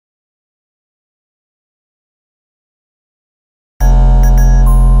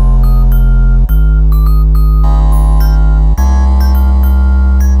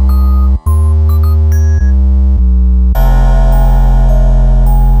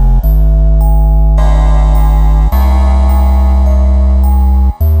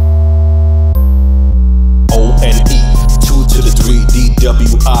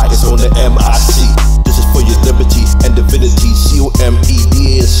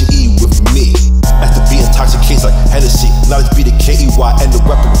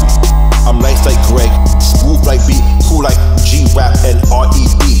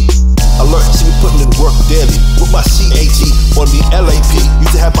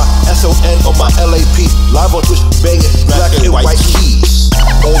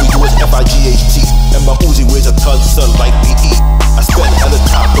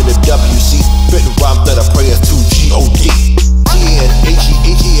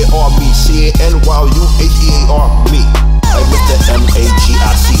F-E-A-N-Y-U-H-E-A-R, me. Like Mr.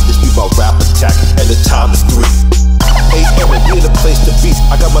 M-A-G-I-C, this be my rap attack, and the time is 3 a.m. and we in the place to be.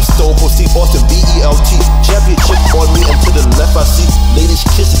 I got my Stone Cold Steve Austin B-E-L-T championship on me, and to the left I see ladies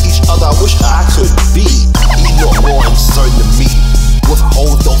kissing each other. I wish I could be no more uncertain to me. With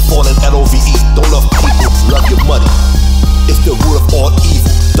hoes don't fall in L-O-V-E. Don't love people, love your money. It's the root of all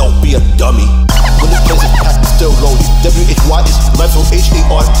evil, don't be a dummy. When this place is packed, it's still lonely. W-H-Y is mental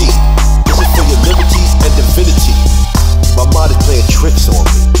H-A-R-D. This is for your liberty and divinity. My mind is playing tricks on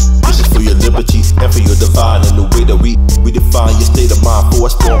me. This is for your liberty and for your divine, and the way that we define your state of mind. For a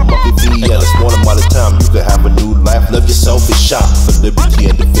small monkey V and a small amount of time, you can have a new life. Love yourself and shine for liberty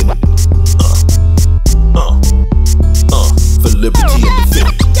and divinity. For liberty and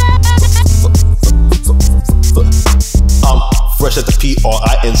divinity. I'm fresh at the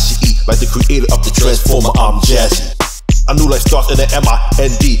P-R-I-N-C-E, like the creator of the Transformer. I'm Jazzy. I knew life starts in the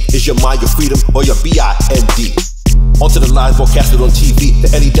M-I-N-D. Is your mind your freedom or your B-I-N-D? Onto the lines broadcasted on TV, the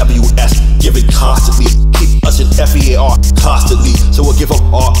N-E-W-S, give it constantly. Keep us in F-E-A-R constantly. So we'll give up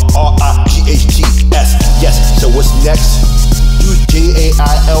R-I-G-H-T-S. Yes, so what's next? Use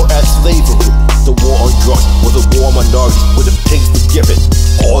J-A-I-L-S, slavery. The war on drugs was a war on minorities, with the pigs forgiven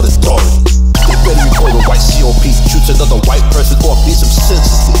all authority. They better report a white COP, shoots another white person or beats him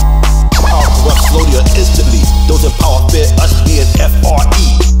senselessly. Power corrupts slowly or instantly. Those in power fear us being F-R-E.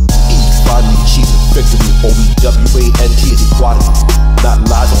 Finally achieving victory, O-E-W-A-N-T is equality. Not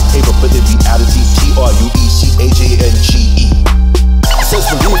lies on paper, but in reality, T-R-U-E-C-H-A-N-G-E. Says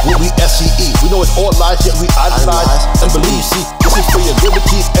believe when we S-C-E. We know it's all lies, yet we idolize and believe. See, this is for your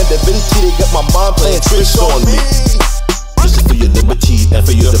liberty and divinity. They got my mind playing tricks on me. This is for your liberty and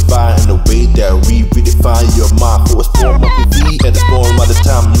for your divine, and the way that we redefine your mind. For a small monkey V and a small amount of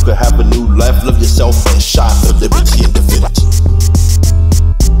time, you can have a new life. Love yourself and shine for liberty and divinity.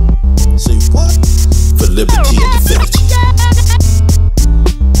 Say what? For liberty and divinity.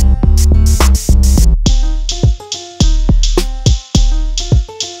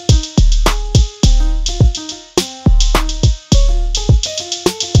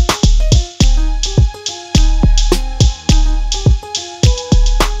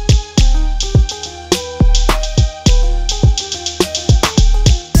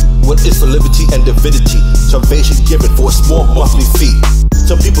 What is for liberty and divinity? Salvation given for a small monthly fee.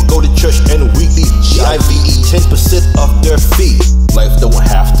 Some people go to church and weekly G-I-V-E, 10% of their fee. Life don't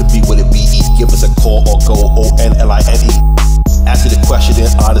have to be what it be. Give us a call or go O-N-L-I-N-E. Answer the question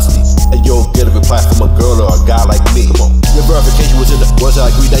in honesty, and you'll get a reply from a girl or a guy like me. Your verification was in the words I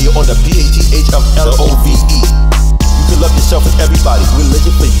agree. Now you're on the P-A-T-H of L-O-V-E. You can love yourself and everybody.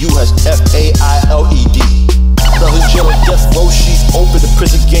 Religion for you has F-A-I-L-E-D. Brother in jail and death row, she opened the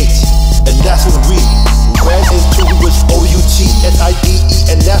prison gates, and that's when we ran into it was O-U-T-S-I-D-E,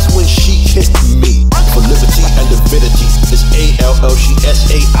 and that's when she kissed me. For liberty and divinity, it's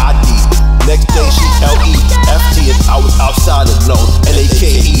A-L-L-She-S-A-I-D. Next day she L-E-F-T, and I was outside alone,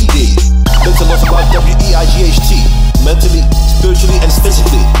 L-A-K-E-D. Mental loss about W-E-I-G-H-T. Mentally, spiritually, and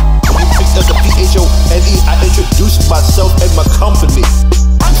physically. When you picked up the P-H-O-N-E, I introduced myself and my company.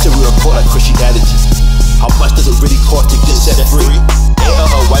 You said we were called like Christianity. How much does it really cost to get set free?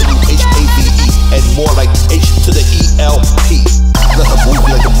 A-L-L-Y-U-H-A-V-E, and more like H to the E-L-P. Let her move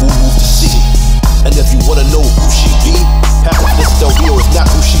like a move to see. And if you wanna know who she be, Pastor Felicity Del Rio is not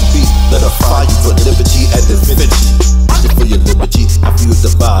who she be. Let her find you for liberty and divinity. This is for your liberty and for your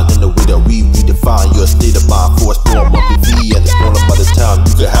divine, in the way that we redefine your state of mind. For a small monkey V and a small amount of time,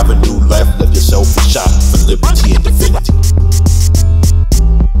 you can have a new life. Love yourself and shine for liberty and divinity.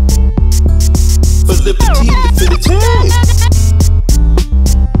 For liberty and divinity.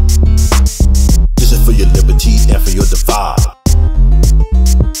 This is for your liberty and for your divine,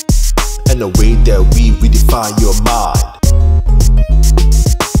 and the way that we redefine your mind.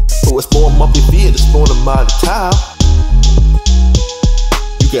 For a small monkey V and a small amount of time,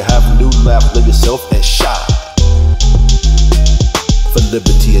 you can have a new life, live yourself and shine for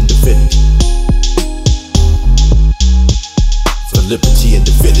liberty and divinity. For liberty and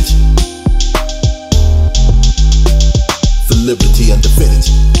divinity. For liberty and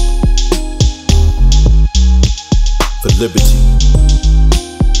divinity. For liberty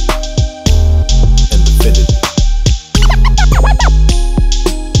and divinity.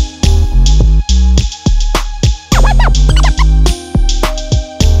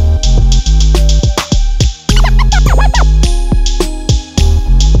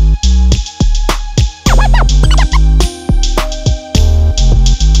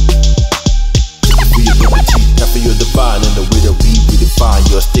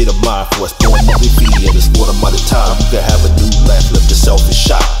 Your state of mind for a small monthly fee and a small amount of time, you can have a new life, live yourself and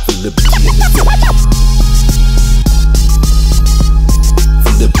shine for liberty and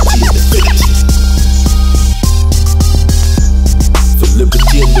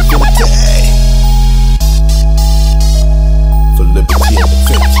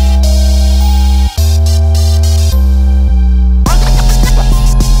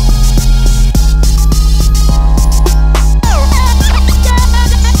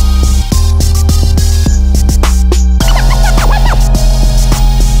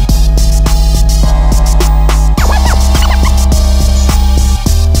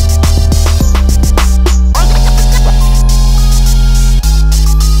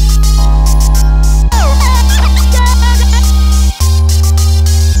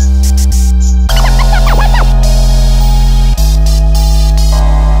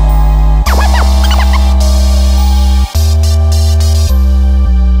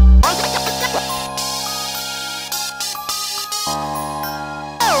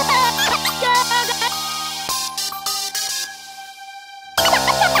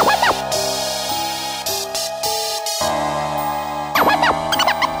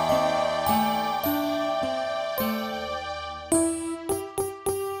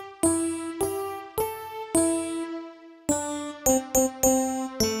Flad.